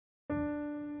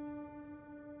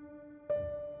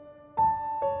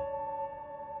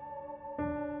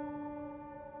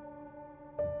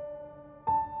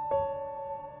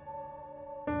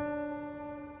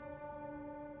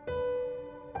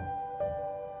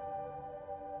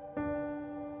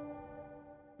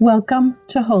Welcome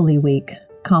to Holy Week,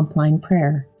 Compline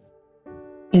Prayer.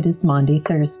 It is Maundy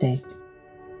Thursday.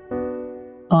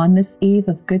 On this eve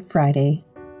of Good Friday,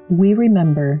 we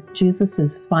remember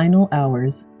Jesus' final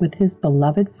hours with his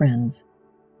beloved friends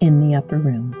in the upper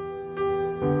room.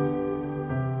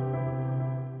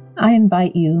 I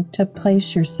invite you to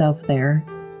place yourself there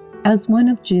as one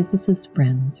of Jesus'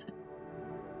 friends.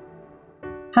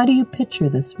 How do you picture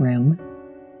this room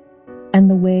and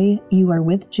the way you are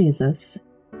with Jesus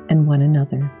and one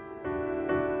another?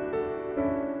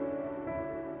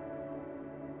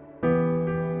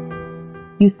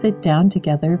 You sit down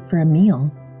together for a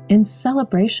meal in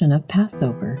celebration of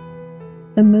Passover.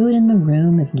 The mood in the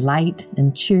room is light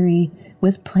and cheery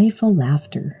with playful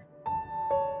laughter.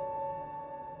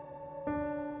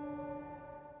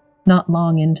 Not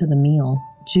long into the meal,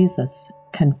 Jesus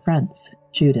confronts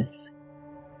Judas.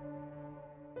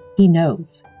 He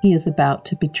knows he is about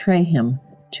to betray him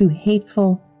to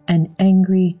hateful and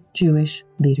angry Jewish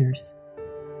leaders.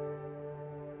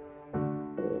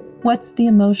 What's the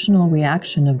emotional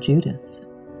reaction of Judas?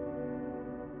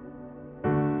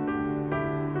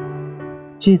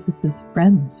 Jesus'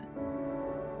 friends.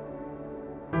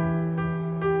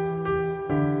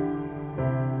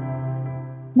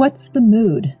 What's the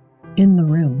mood in the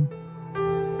room?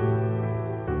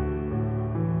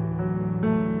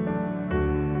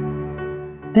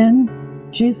 Then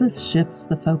Jesus shifts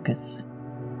the focus.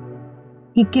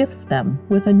 He gifts them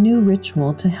with a new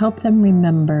ritual to help them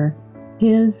remember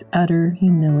his utter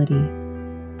humility.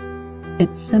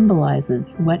 It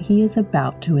symbolizes what he is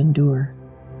about to endure: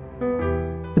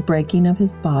 the breaking of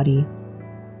his body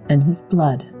and his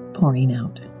blood pouring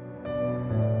out.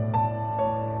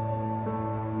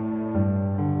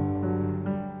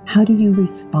 How do you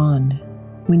respond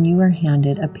when you are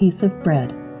handed a piece of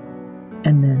bread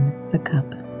and then the cup?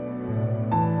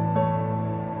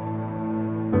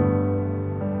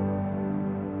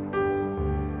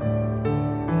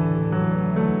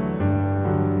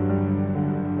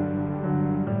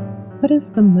 What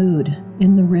is the mood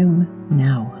in the room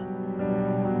now?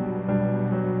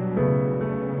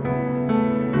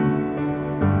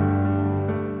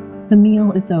 The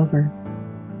meal is over.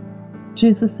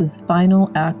 Jesus'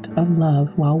 final act of love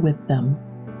while with them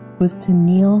was to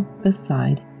kneel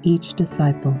beside each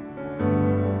disciple.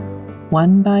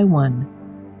 One by one,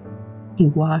 he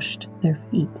washed their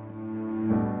feet.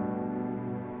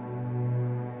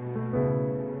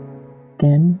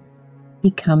 Then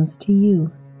he comes to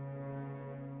you,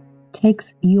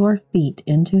 takes your feet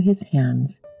into his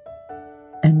hands,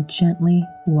 and gently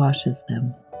washes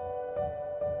them.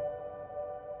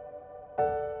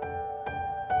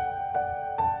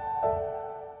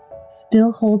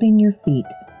 Still holding your feet,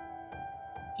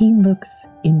 he looks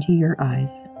into your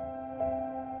eyes.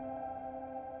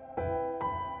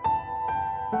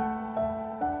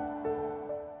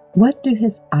 What do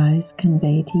his eyes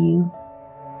convey to you?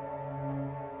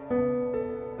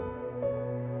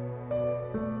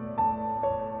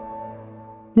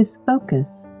 His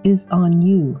focus is on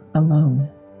you alone.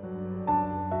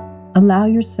 Allow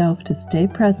yourself to stay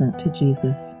present to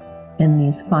Jesus in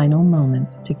these final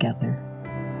moments together.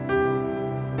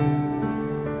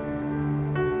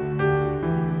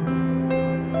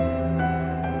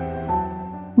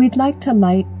 We'd like to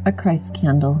light a Christ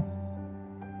candle.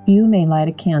 You may light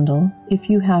a candle if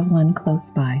you have one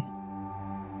close by.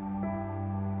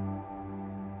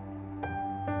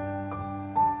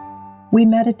 We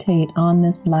meditate on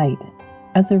this light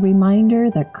as a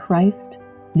reminder that Christ,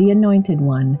 the Anointed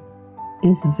One,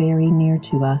 is very near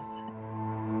to us.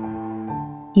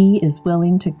 He is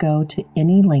willing to go to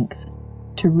any length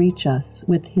to reach us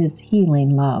with his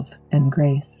healing love and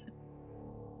grace.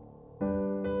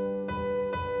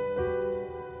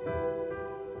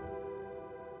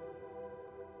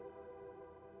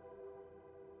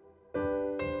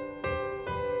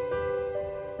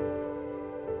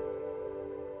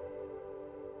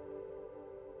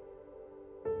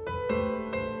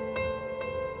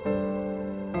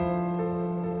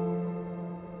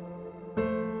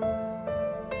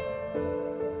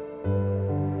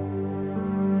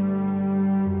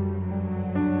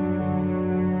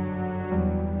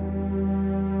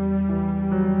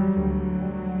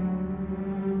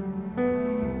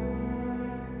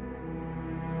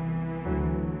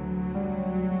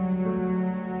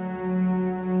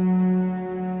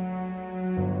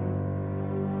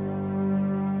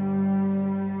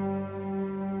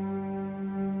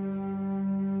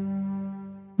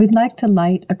 We'd like to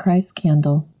light a Christ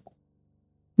candle.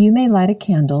 You may light a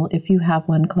candle if you have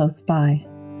one close by.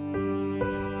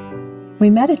 We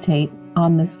meditate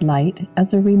on this light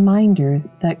as a reminder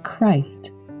that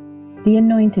Christ, the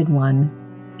Anointed One,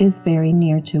 is very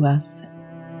near to us.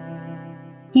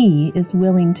 He is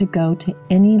willing to go to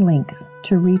any length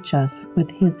to reach us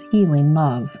with His healing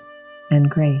love and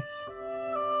grace.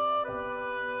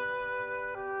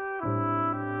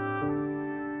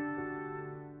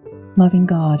 Loving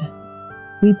God,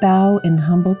 we bow in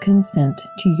humble consent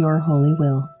to Your holy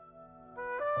will.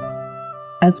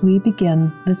 As we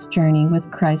begin this journey with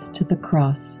Christ to the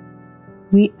cross,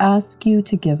 we ask You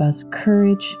to give us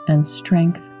courage and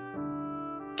strength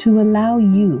to allow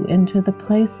You into the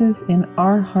places in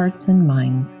our hearts and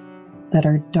minds that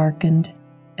are darkened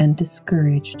and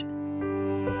discouraged.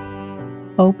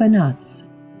 Open us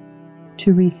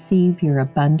to receive Your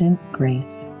abundant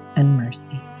grace and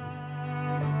mercy.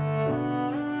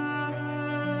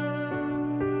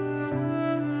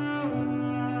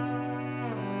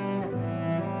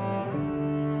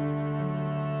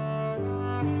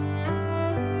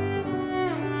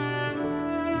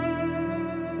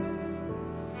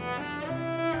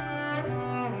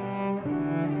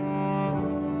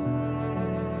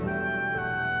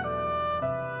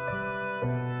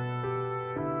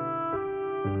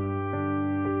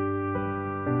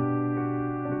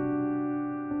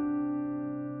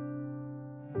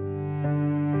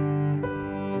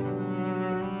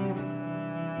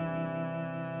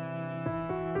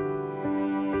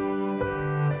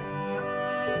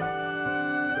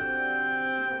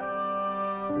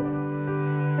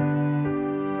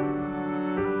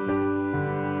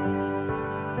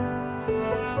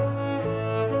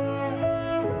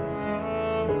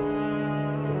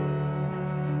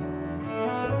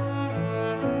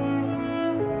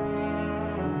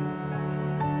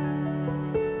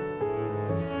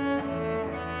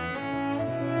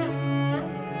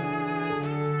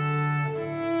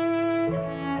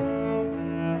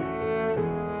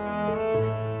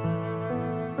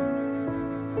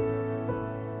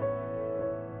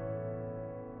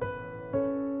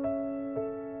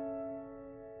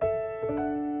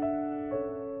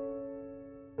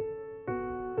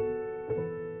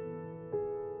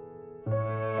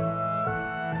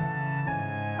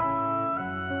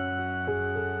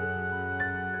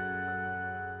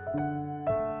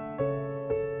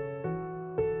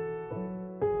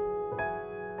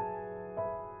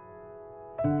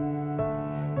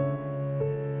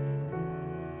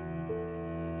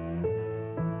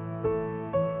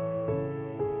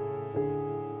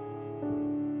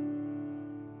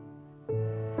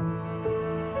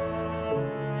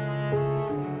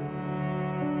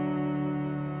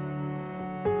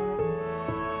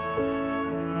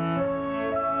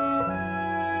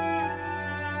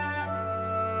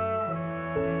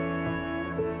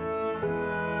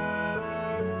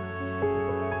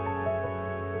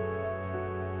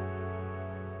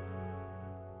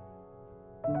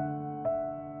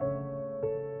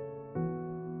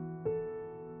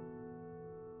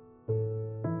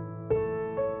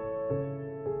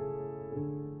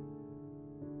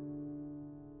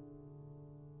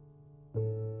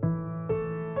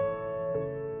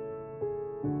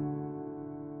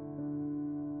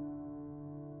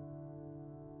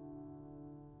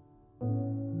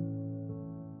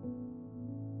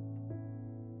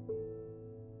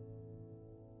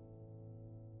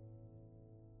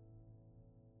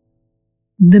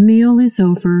 The meal is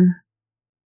over.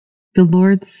 The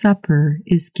Lord's Supper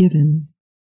is given.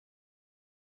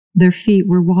 Their feet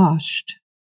were washed.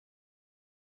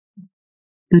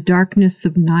 The darkness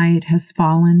of night has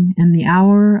fallen, and the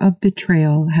hour of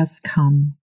betrayal has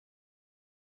come.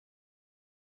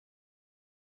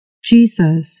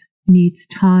 Jesus needs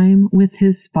time with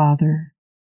His Father.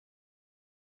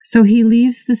 So He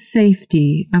leaves the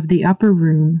safety of the upper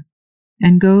room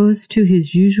and goes to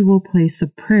His usual place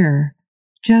of prayer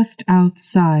just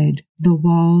outside the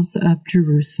walls of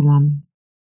Jerusalem.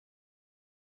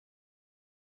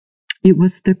 It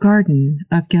was the Garden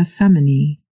of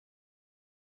Gethsemane.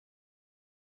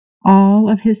 All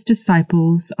of His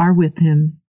disciples are with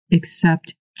Him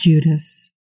except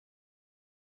Judas.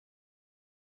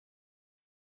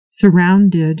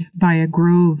 Surrounded by a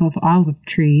grove of olive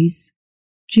trees,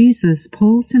 Jesus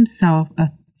pulls Himself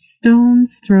a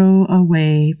stone's throw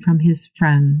away from His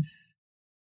friends.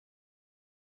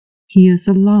 He is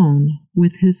alone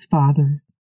with His Father.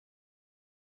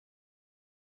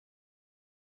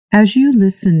 As you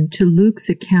listen to Luke's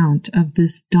account of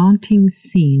this daunting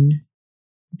scene,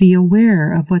 be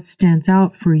aware of what stands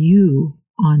out for you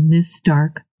on this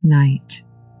dark night.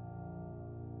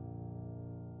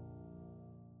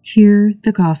 Hear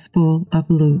the Gospel of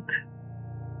Luke.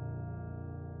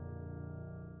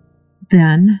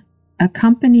 Then,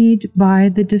 accompanied by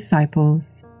the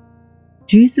disciples,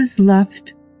 Jesus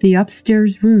left the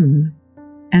upstairs room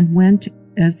and went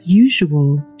as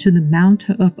usual to the Mount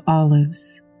of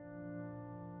Olives.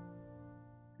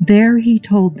 There he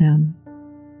told them,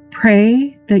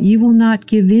 "Pray that you will not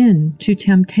give in to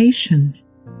temptation."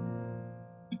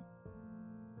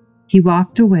 He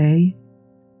walked away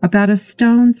about a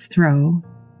stone's throw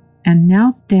and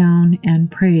knelt down and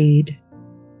prayed,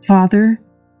 "Father,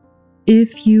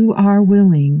 if you are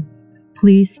willing,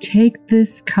 please take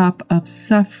this cup of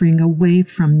suffering away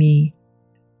from me.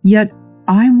 Yet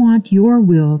I want your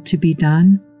will to be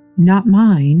done, not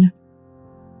mine."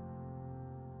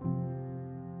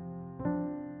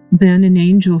 Then an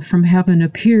angel from heaven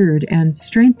appeared and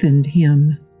strengthened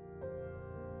him.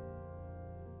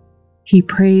 He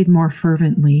prayed more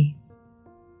fervently,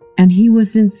 and he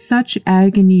was in such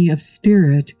agony of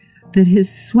spirit that his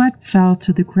sweat fell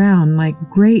to the ground like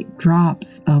great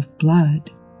drops of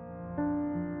blood.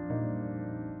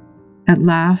 At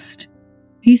last,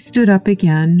 he stood up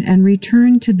again and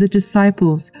returned to the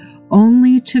disciples,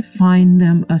 only to find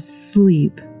them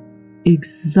asleep,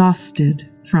 exhausted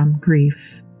from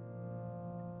grief.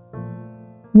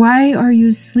 "Why are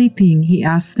you sleeping?" he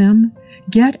asked them.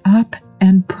 "Get up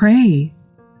and pray,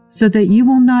 so that you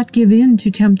will not give in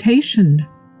to temptation."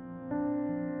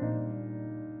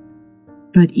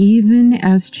 But even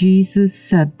as Jesus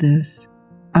said this,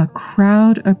 a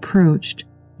crowd approached,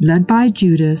 led by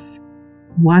Judas,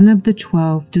 one of the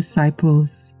 12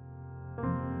 disciples.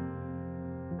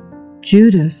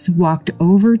 Judas walked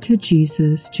over to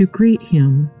Jesus to greet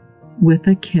him with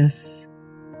a kiss.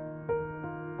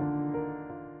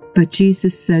 But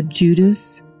Jesus said,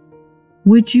 "Judas,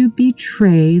 would you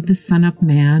betray the Son of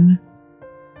Man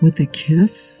with a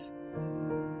kiss?"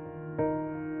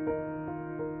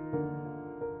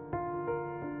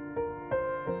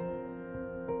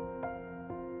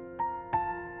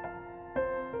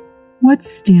 What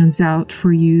stands out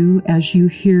for you as you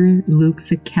hear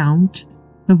Luke's account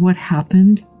of what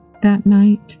happened that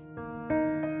night?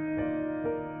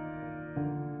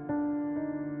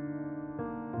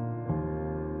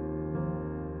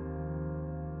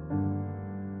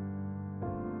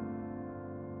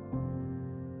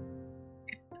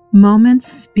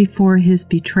 Moments before his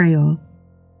betrayal,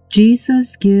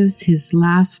 Jesus gives his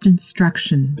last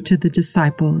instruction to the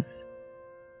disciples.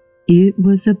 It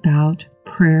was about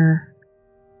prayer.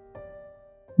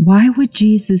 Why would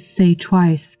Jesus say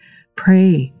twice,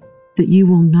 "Pray that you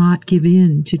will not give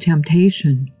in to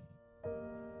temptation"?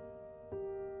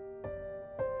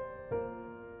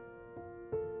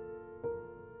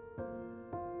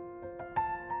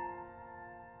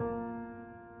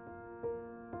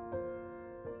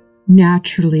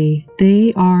 Naturally,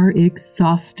 they are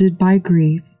exhausted by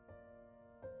grief.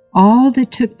 All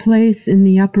that took place in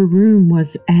the upper room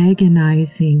was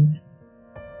agonizing.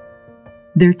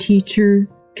 Their teacher,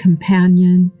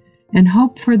 companion, and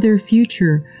hope for their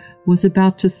future was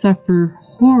about to suffer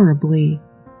horribly,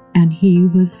 and he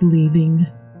was leaving.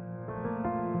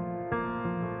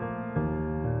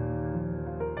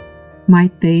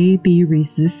 Might they be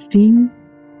resisting?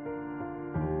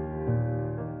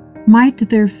 Might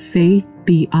their faith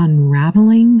be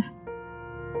unraveling?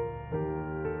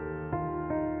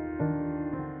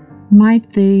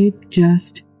 Might they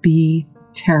just be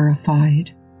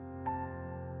terrified?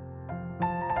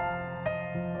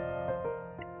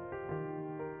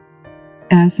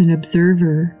 As an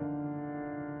observer,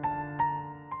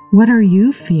 what are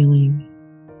you feeling?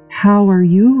 How are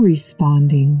you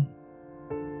responding?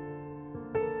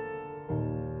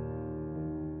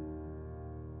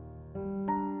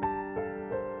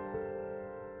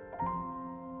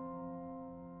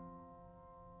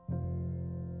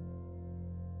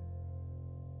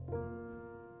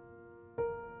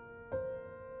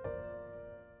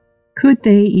 Could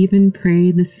they even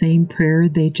pray the same prayer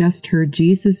they just heard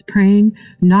Jesus praying,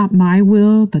 "Not my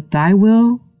will, but thy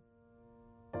will"?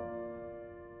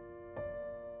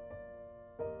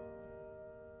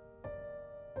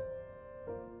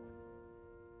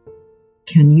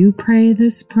 Can you pray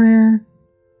this prayer?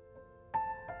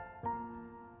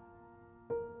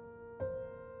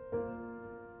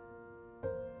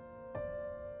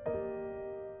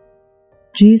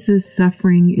 Jesus'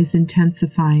 suffering is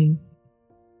intensifying.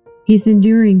 He's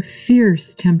enduring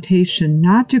fierce temptation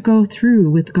not to go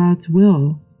through with God's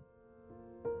will,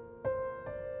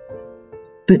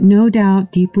 but no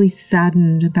doubt deeply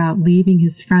saddened about leaving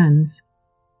his friends,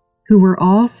 who were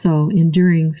also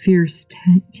enduring fierce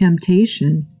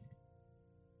temptation.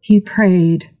 He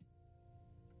prayed,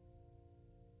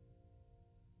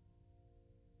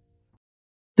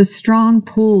 the strong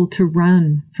pull to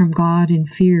run from God in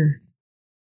fear,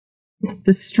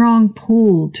 the strong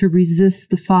pull to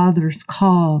resist the Father's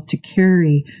call to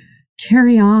carry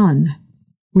on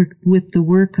with the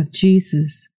work of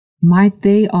Jesus, might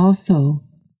they also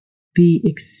be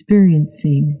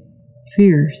experiencing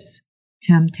fierce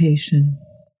temptation.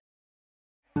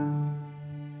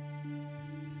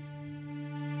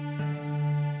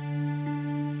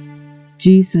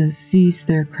 Jesus sees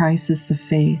their crisis of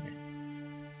faith.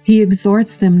 He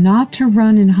exhorts them not to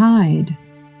run and hide,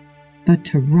 but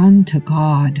to run to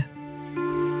God,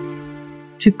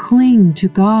 to cling to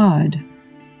God,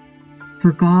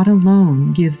 for God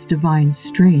alone gives divine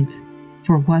strength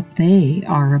for what they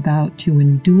are about to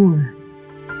endure.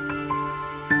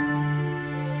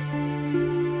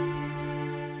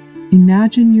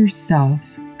 Imagine yourself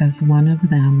as one of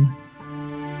them.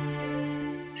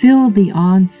 Feel the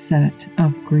onset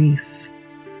of grief,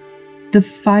 the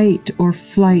fight or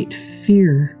flight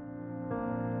fear.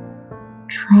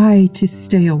 Try to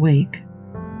stay awake.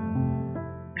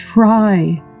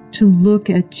 Try to look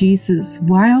at Jesus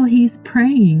while he's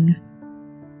praying.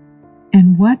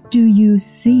 And what do you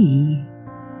see?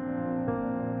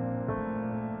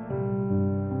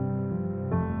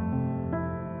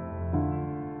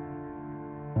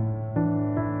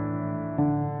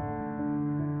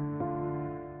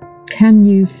 Can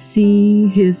you see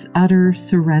his utter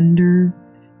surrender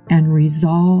and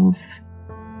resolve?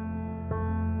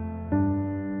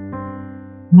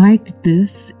 Might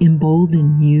this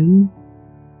embolden you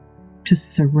to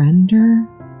surrender?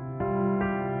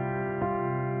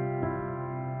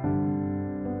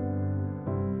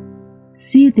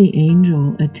 See the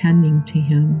angel attending to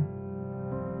him.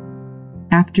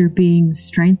 After being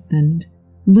strengthened,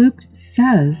 Luke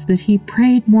says that he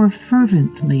prayed more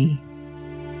fervently.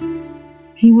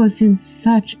 He was in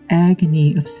such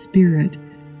agony of spirit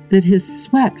that his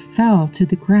sweat fell to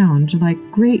the ground like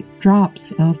great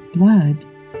drops of blood.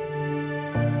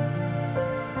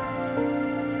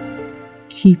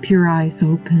 Keep your eyes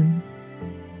open.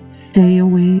 Stay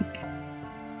awake.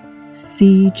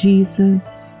 See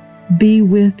Jesus. Be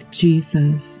with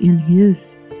Jesus in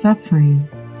his suffering.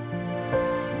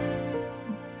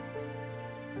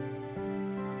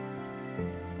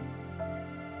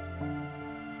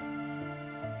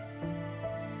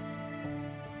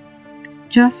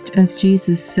 Just as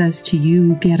Jesus says to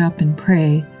you, get up and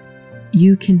pray,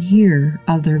 you can hear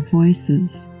other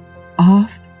voices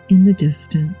off in the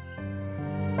distance.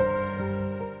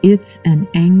 It's an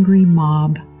angry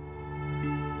mob.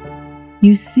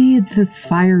 You see the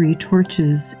fiery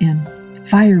torches and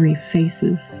fiery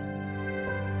faces.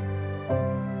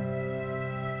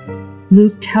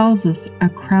 Luke tells us a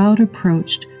crowd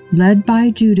approached, led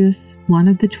by Judas, one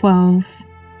of the 12.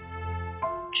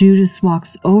 Judas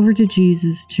walks over to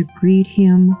Jesus to greet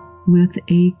him with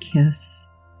a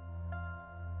kiss.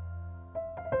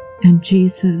 And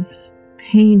Jesus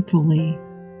painfully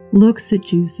looks at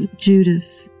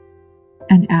Judas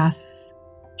and asks,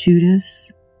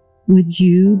 Judas, would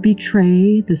you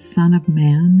betray the Son of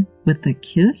Man with a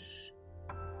kiss?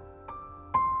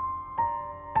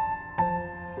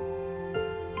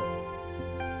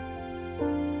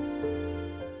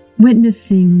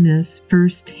 Witnessing this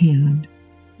firsthand,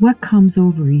 what comes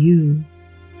over you?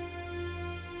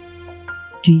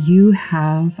 Do you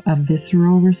have a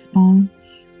visceral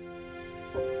response?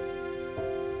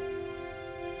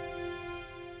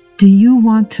 Do you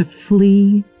want to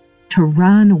flee, to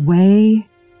run away?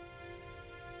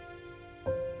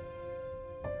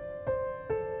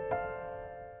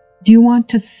 Do you want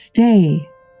to stay?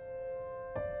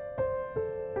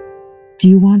 Do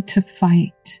you want to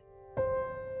fight?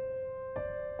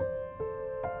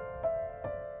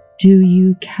 Do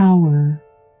you cower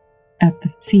at the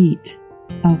feet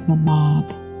of the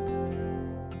mob?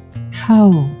 How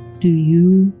do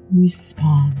you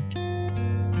respond?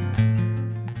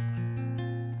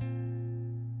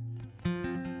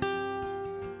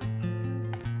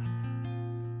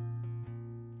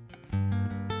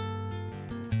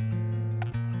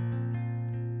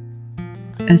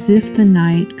 As if the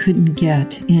night couldn't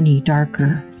get any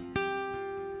darker,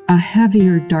 a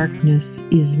heavier darkness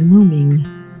is looming.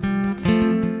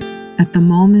 At the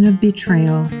moment of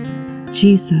betrayal,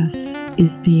 Jesus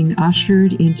is being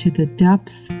ushered into the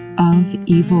depths of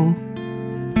evil.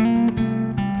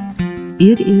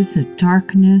 It is a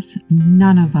darkness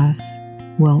none of us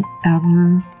will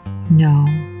ever know.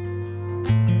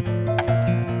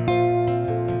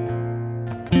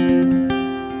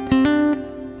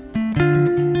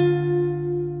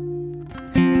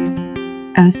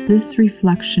 As this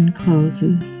reflection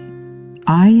closes,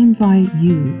 I invite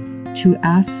you to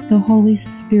ask the Holy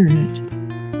Spirit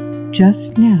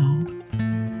just now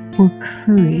for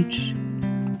courage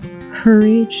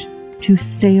to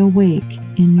stay awake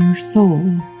in your soul,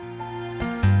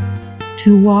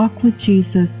 to walk with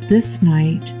Jesus this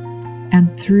night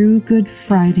and through Good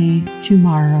Friday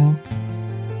tomorrow.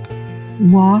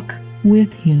 Walk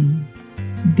with Him,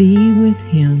 be with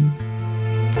Him,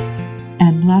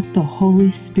 and let the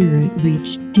Holy Spirit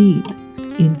reach deep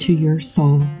into your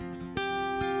soul.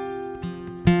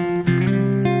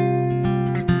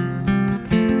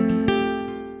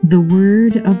 The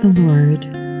word of the Lord.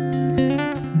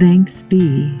 Thanks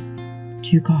be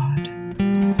to God.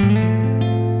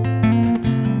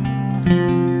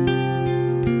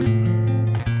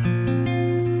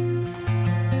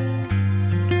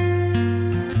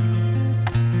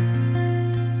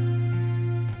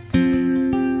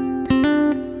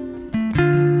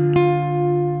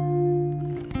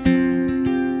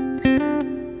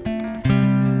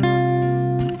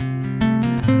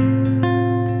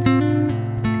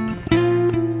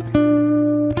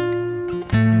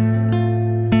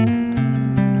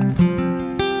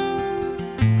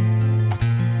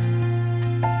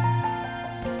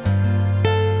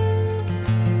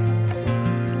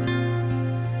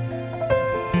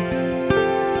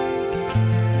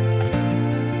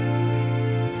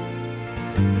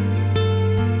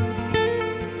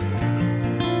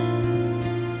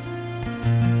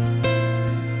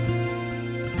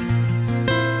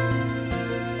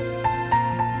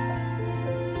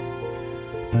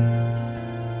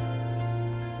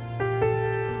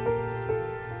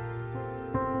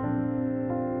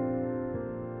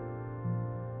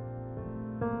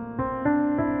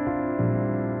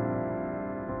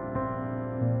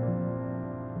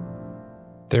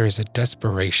 There is a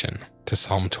desperation to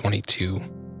Psalm 22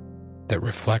 that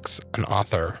reflects an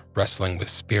author wrestling with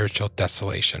spiritual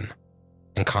desolation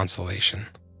and consolation.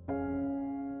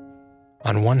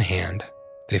 On one hand,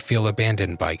 they feel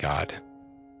abandoned by God.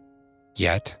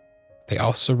 Yet, they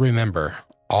also remember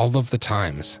all of the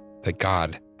times that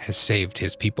God has saved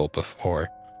His people before.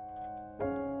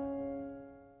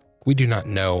 We do not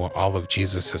know all of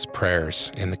Jesus' prayers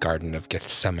in the Garden of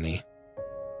Gethsemane,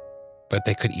 but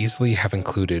they could easily have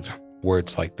included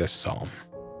words like this psalm.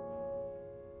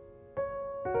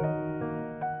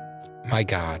 My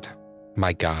God,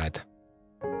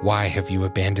 why have you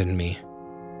abandoned me?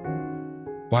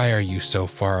 Why are you so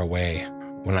far away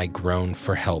when I groan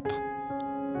for help?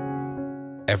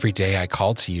 Every day I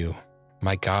call to you,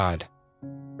 my God,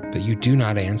 but you do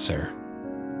not answer.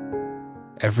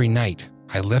 Every night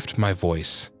I lift my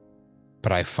voice,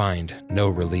 but I find no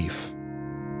relief.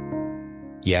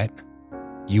 Yet,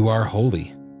 you are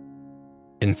holy,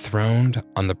 enthroned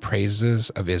on the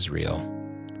praises of Israel.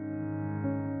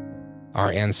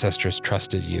 Our ancestors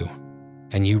trusted you,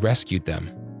 and you rescued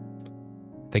them.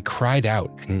 They cried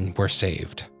out and were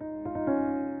saved.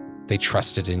 They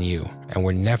trusted in you and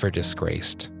were never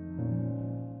disgraced.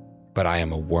 But I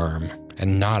am a worm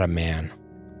and not a man.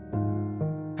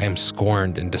 I am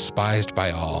scorned and despised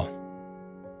by all.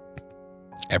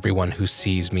 Everyone who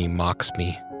sees me mocks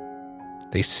me.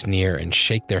 They sneer and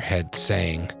shake their heads,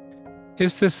 saying,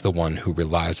 "Is this the one who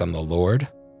relies on the Lord?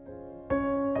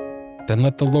 Then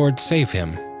let the Lord save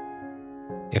him.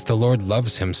 If the Lord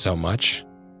loves him so much,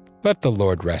 let the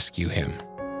Lord rescue him."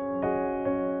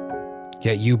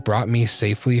 Yet you brought me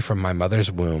safely from my mother's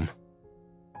womb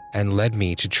and led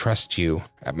me to trust you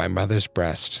at my mother's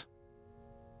breast.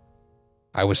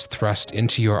 I was thrust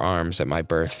into your arms at my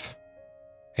birth,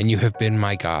 and you have been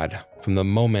my God from the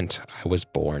moment I was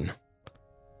born.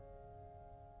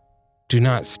 Do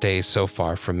not stay so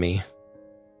far from me,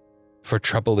 for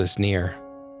trouble is near,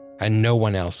 and no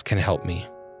one else can help me.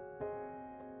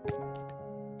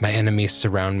 My enemies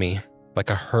surround me like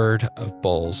a herd of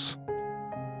bulls.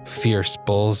 Fierce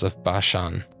bulls of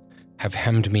Bashan have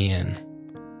hemmed me in.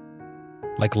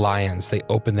 Like lions, they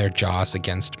open their jaws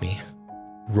against me,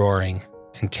 roaring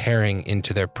and tearing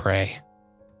into their prey.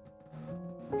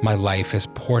 My life is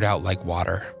poured out like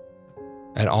water,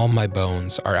 and all my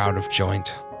bones are out of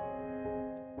joint.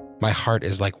 My heart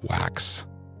is like wax,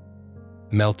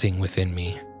 melting within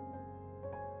me.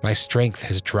 My strength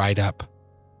has dried up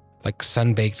like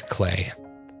sun-baked clay.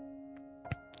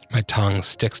 My tongue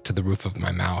sticks to the roof of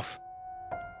my mouth.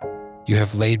 You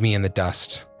have laid me in the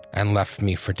dust and left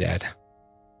me for dead.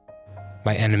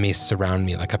 My enemies surround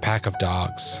me like a pack of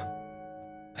dogs.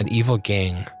 An evil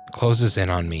gang closes in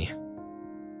on me.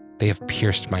 They have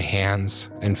pierced my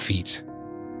hands and feet.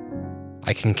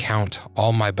 I can count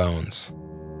all my bones.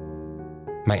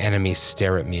 My enemies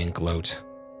stare at me and gloat.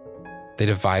 They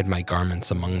divide my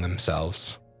garments among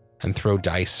themselves and throw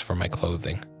dice for my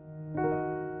clothing.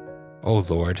 O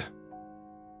Lord,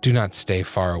 do not stay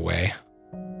far away.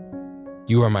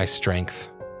 You are my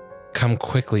strength. Come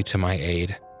quickly to my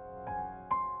aid.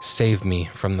 Save me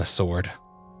from the sword.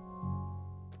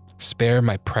 Spare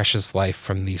my precious life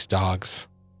from these dogs.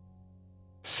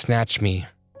 Snatch me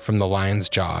from the lion's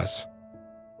jaws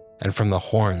and from the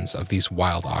horns of these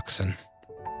wild oxen.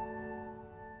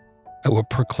 I will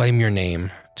proclaim your name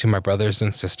to my brothers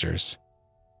and sisters.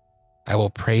 I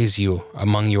will praise you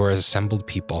among your assembled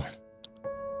people.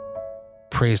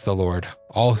 Praise the Lord,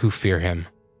 all who fear him.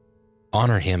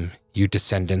 Honor him, you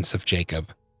descendants of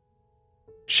Jacob.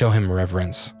 Show him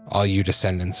reverence, all you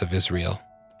descendants of Israel.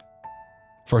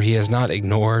 For he has not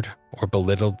ignored or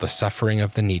belittled the suffering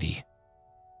of the needy.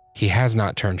 He has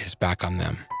not turned his back on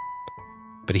them,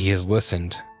 but he has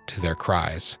listened to their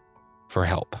cries for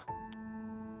help.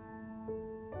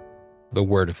 The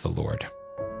word of the Lord.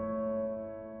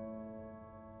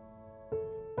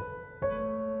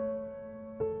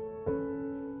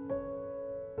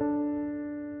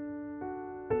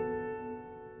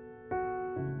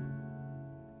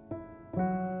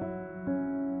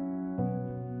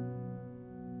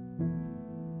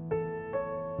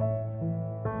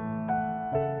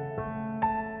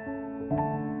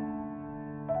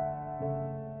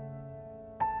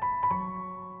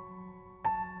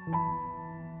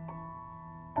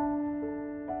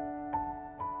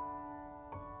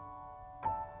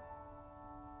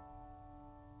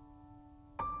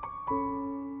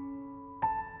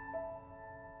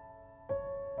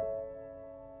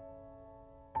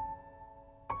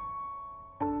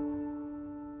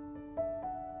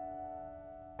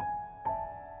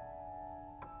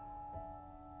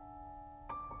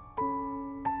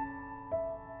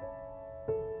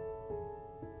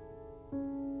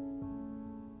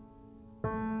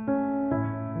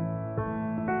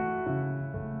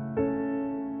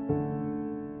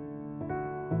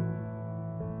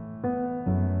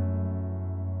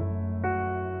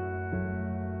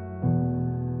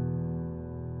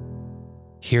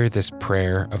 Hear this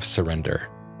prayer of surrender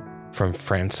from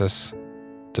Francis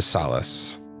de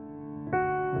Sales.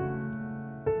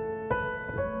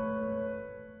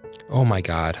 Oh my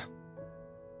God,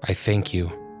 I thank you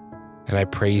and I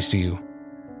praise you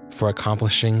for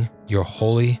accomplishing your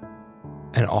holy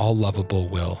and all lovable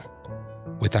will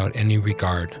without any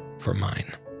regard for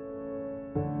mine.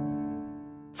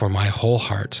 For my whole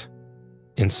heart,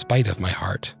 in spite of my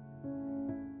heart,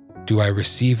 do I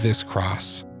receive this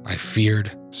cross I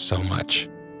feared so much.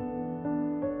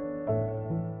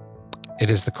 It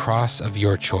is the cross of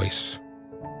your choice,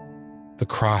 the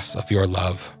cross of your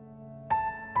love.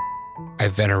 I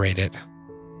venerate it,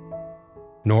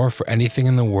 nor for anything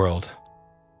in the world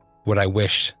would I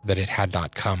wish that it had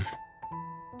not come,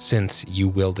 since you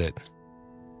willed it.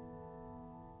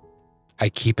 I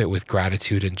keep it with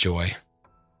gratitude and joy,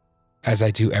 as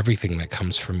I do everything that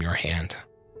comes from your hand,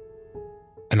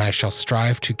 and I shall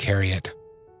strive to carry it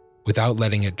without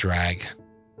letting it drag,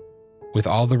 with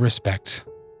all the respect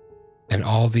and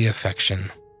all the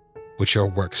affection which your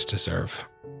works deserve.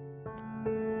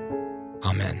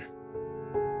 Amen.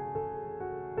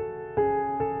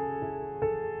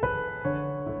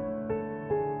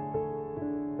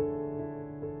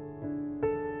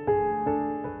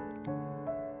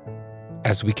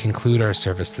 As we conclude our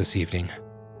service this evening,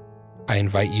 I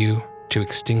invite you to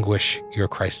extinguish your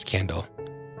Christ candle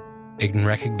in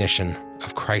recognition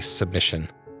of Christ's submission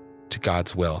to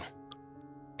God's will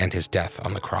and his death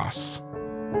on the cross.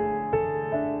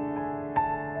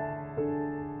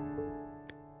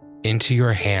 Into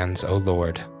your hands, O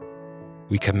Lord,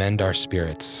 we commend our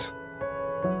spirits.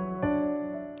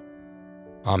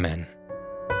 Amen.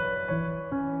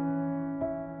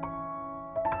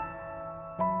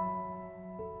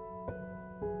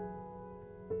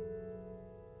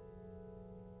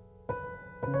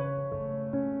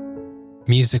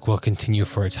 Music will continue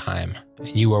for a time, and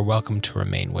you are welcome to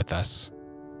remain with us.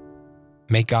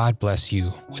 May God bless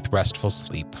you with restful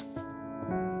sleep.